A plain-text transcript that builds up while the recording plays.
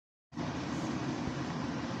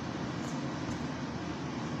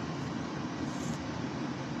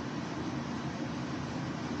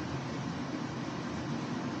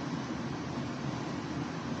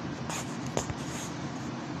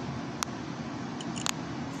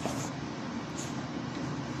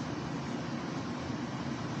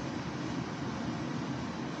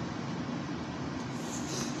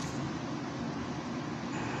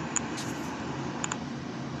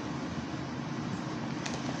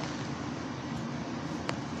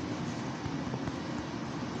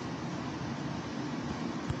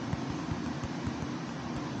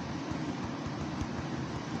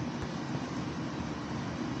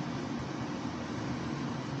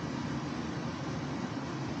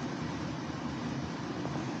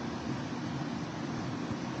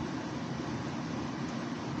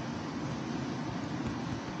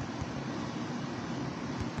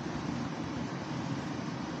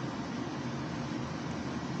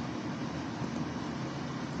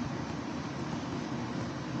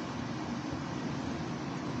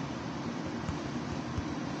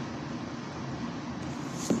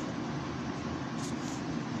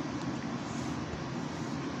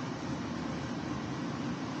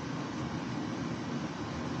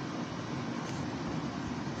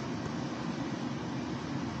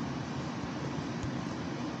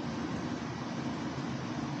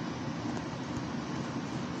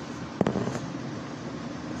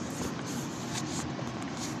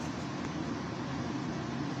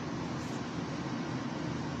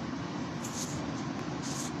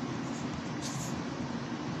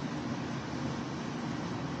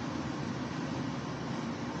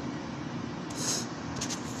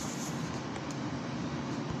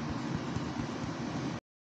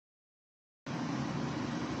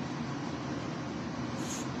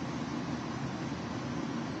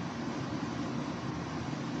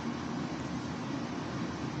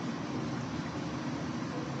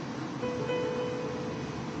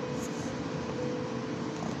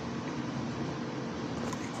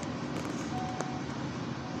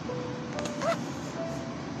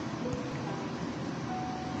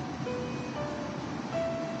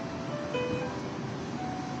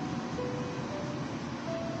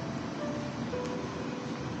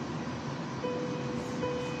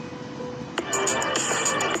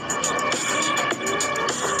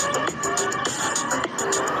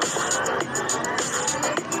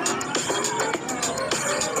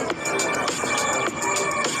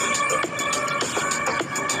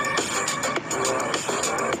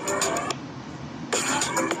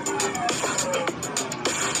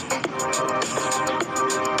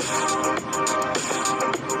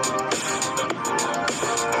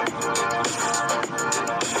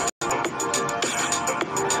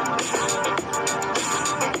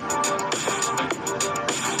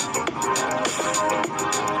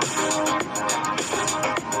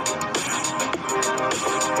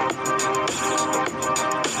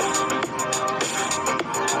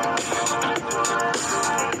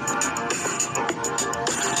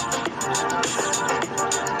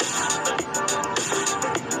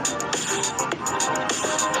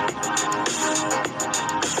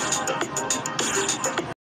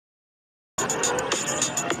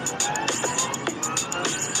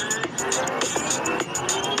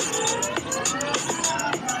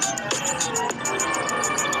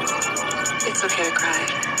hear the cry.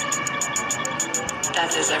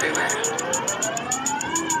 Death is everywhere.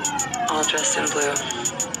 All dressed in blue.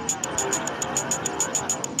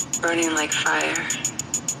 Burning like fire.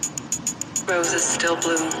 Roses still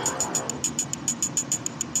bloom.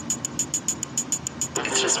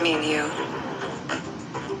 It's just me and you.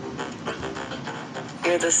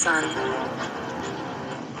 You're the sun.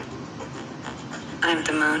 I'm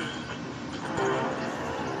the moon.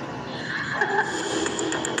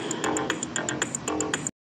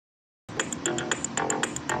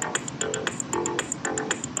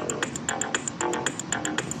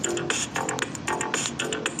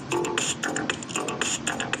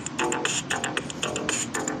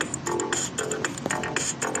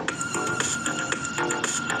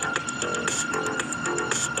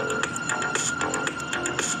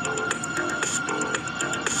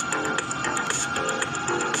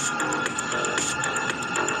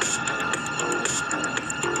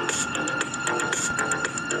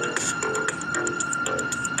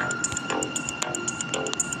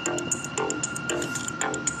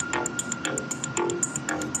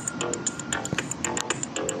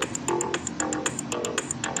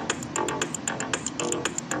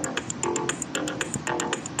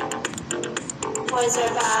 Boys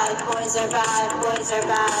are bad, boys are bad, boys are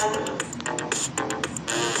bad.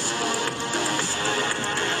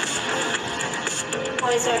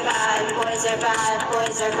 Boys are bad, boys are bad,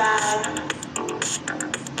 boys are bad.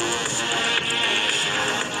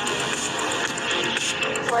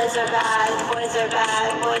 Boys are bad, boys are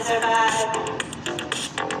bad, boys are bad.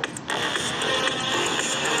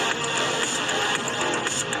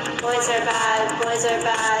 Boys are bad, boys are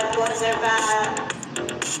bad, boys are bad.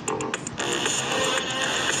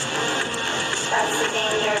 That's the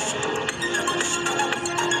danger.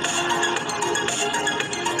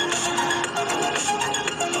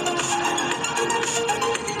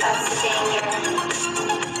 That's the danger.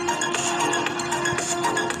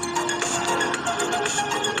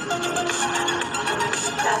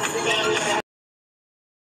 That's the danger.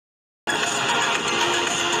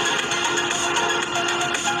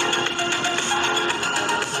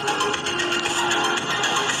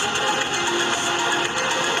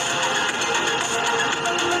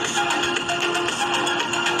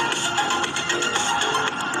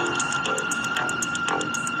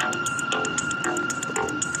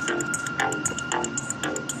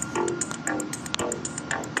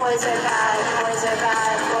 Boys are bad, boys are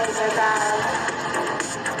bad, boys are bad.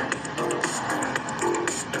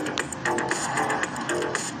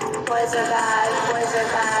 Boys are bad, boys are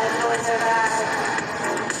bad, boys are bad.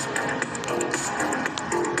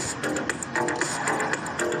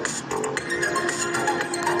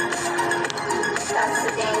 That's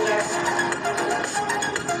the danger.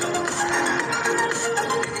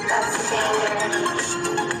 That's the danger.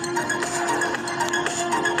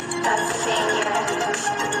 That's the danger.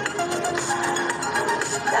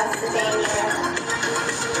 That's the danger.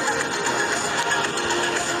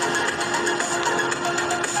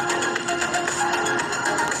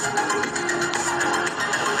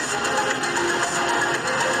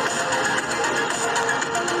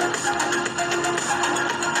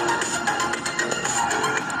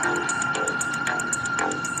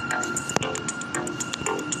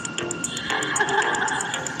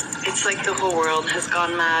 It's like the whole world has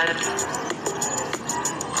gone mad.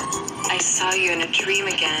 I saw you in a dream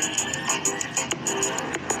again.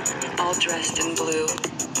 All dressed in blue.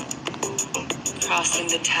 Crossing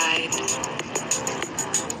the tide.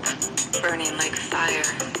 Burning like fire.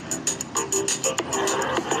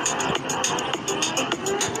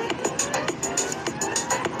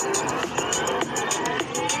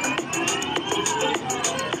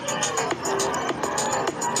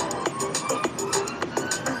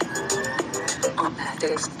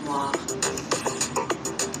 Moi.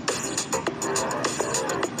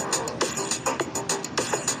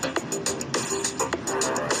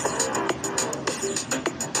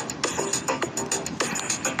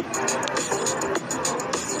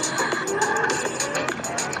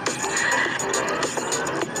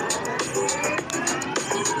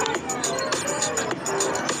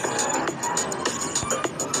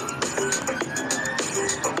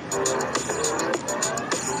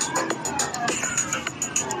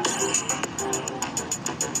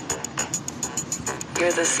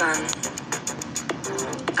 You're the sun.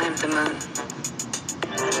 I'm the moon.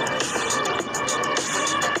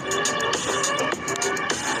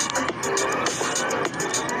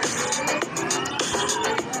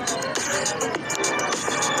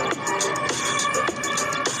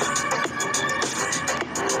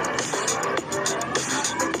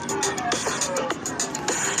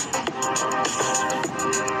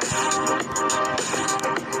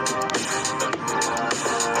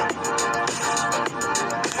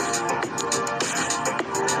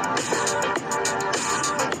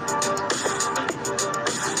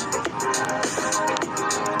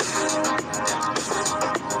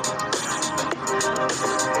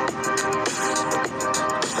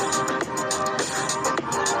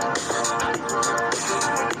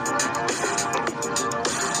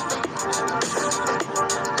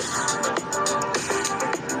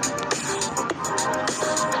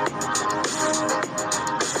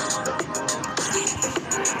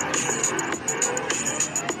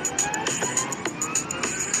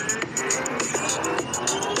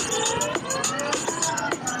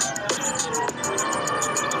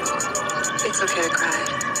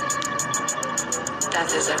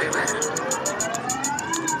 witches everywhere,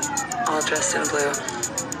 all dressed in blue,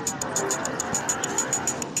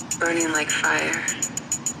 burning like fire.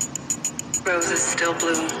 Roses still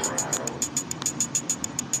bloom.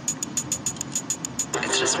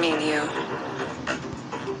 It's just me and you.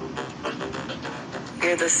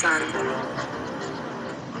 You're the sun.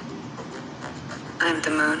 I'm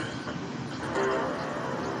the moon.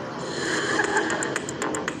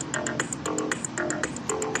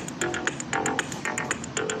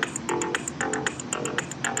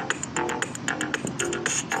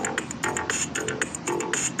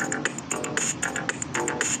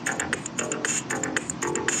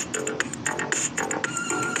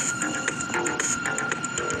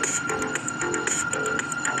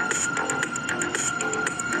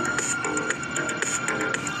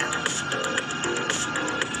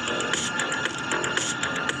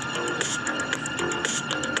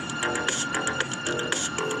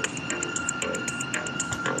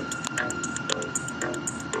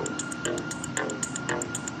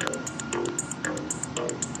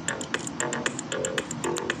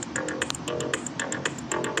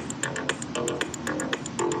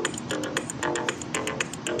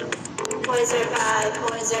 Boys are bad,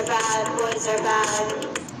 boys are bad, boys are bad.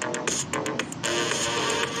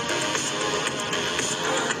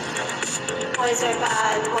 Boys are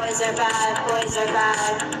bad, boys are bad, boys are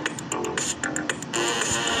bad.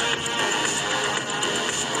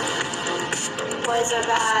 Boys are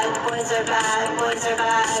bad, boys are bad, boys are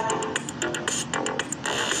bad.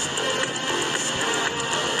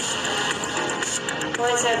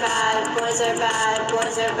 Boys are bad, boys are bad,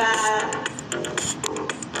 boys are bad.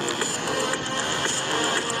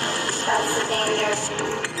 That's the danger.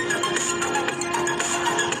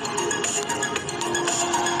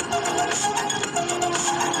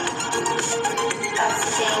 That's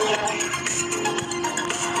the danger.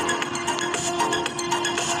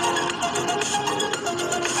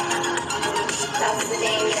 That's the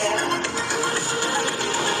danger.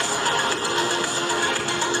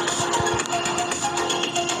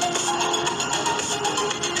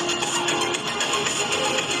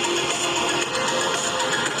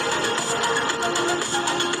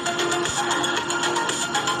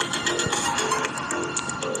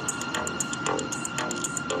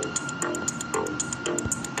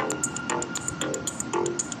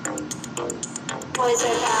 Boys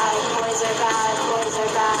are bad, boys are bad, boys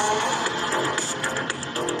are bad.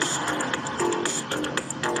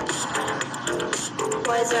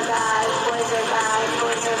 Boys are bad, boys are bad,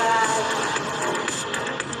 boys are bad.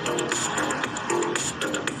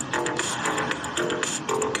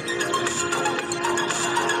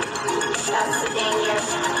 That's the danger.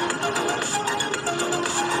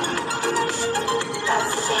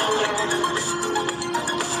 That's the danger.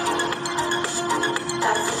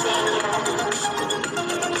 That's the danger.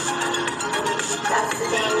 That's the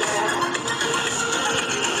danger.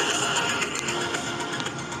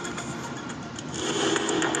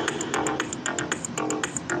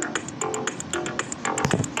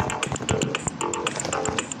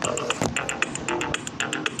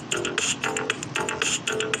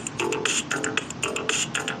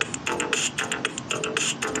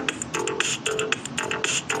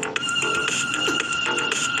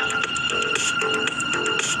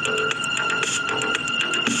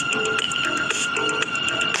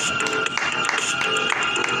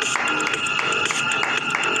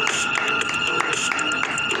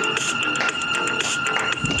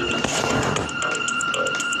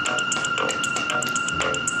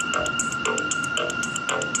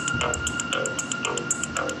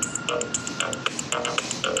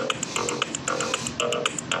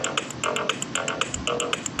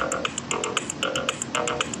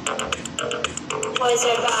 Boys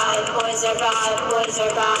are bad, boys are bad, boys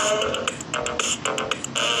are bad.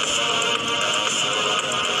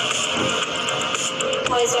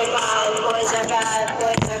 Boys are bad, boys are bad,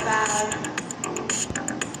 boys are bad.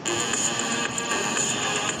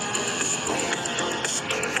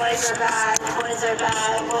 Boys are bad, boys are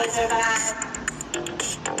bad, boys are bad.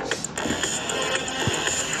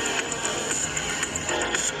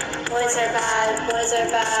 Boys are bad, boys are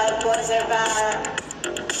bad, boys are bad.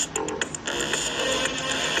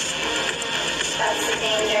 That's the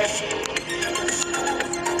danger.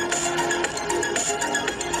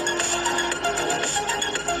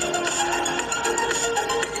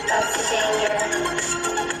 That's the danger.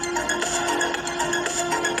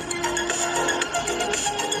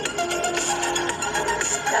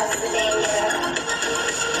 That's the danger.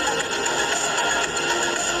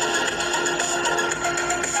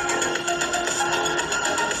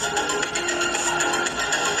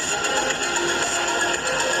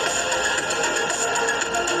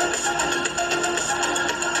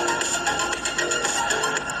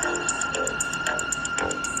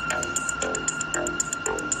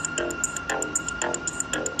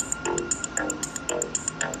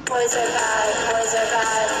 Boys are bad, boys are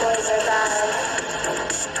bad, boys are bad.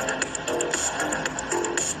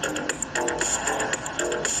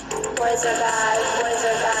 Boys are bad, boys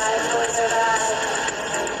are bad, boys are bad.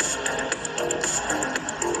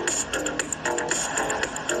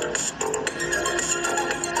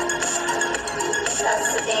 That's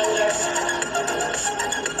the danger.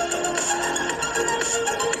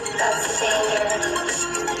 That's the danger.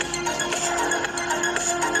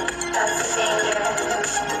 That's the danger.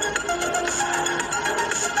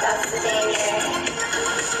 That's the danger.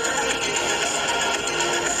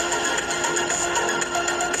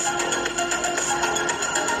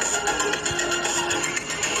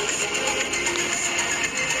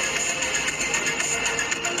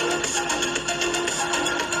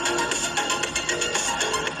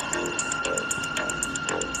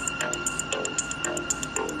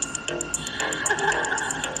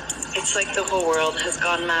 It's like the whole world has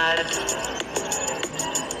gone mad.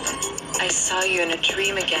 I saw you in a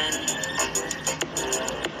dream again,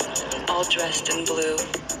 all dressed in blue,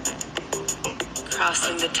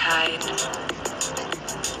 crossing the tide,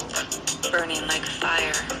 burning like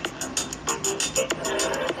fire.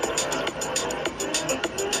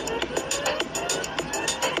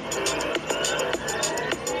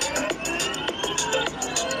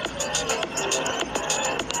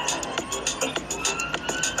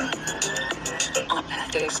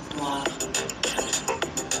 There's love.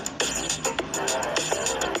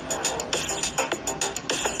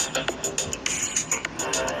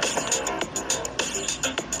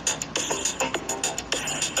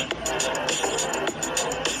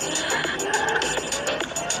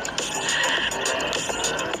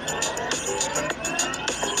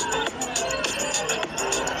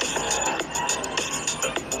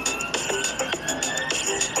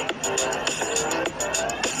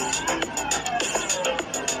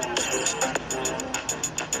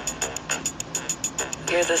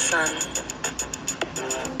 You're the sun.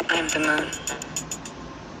 I'm the moon.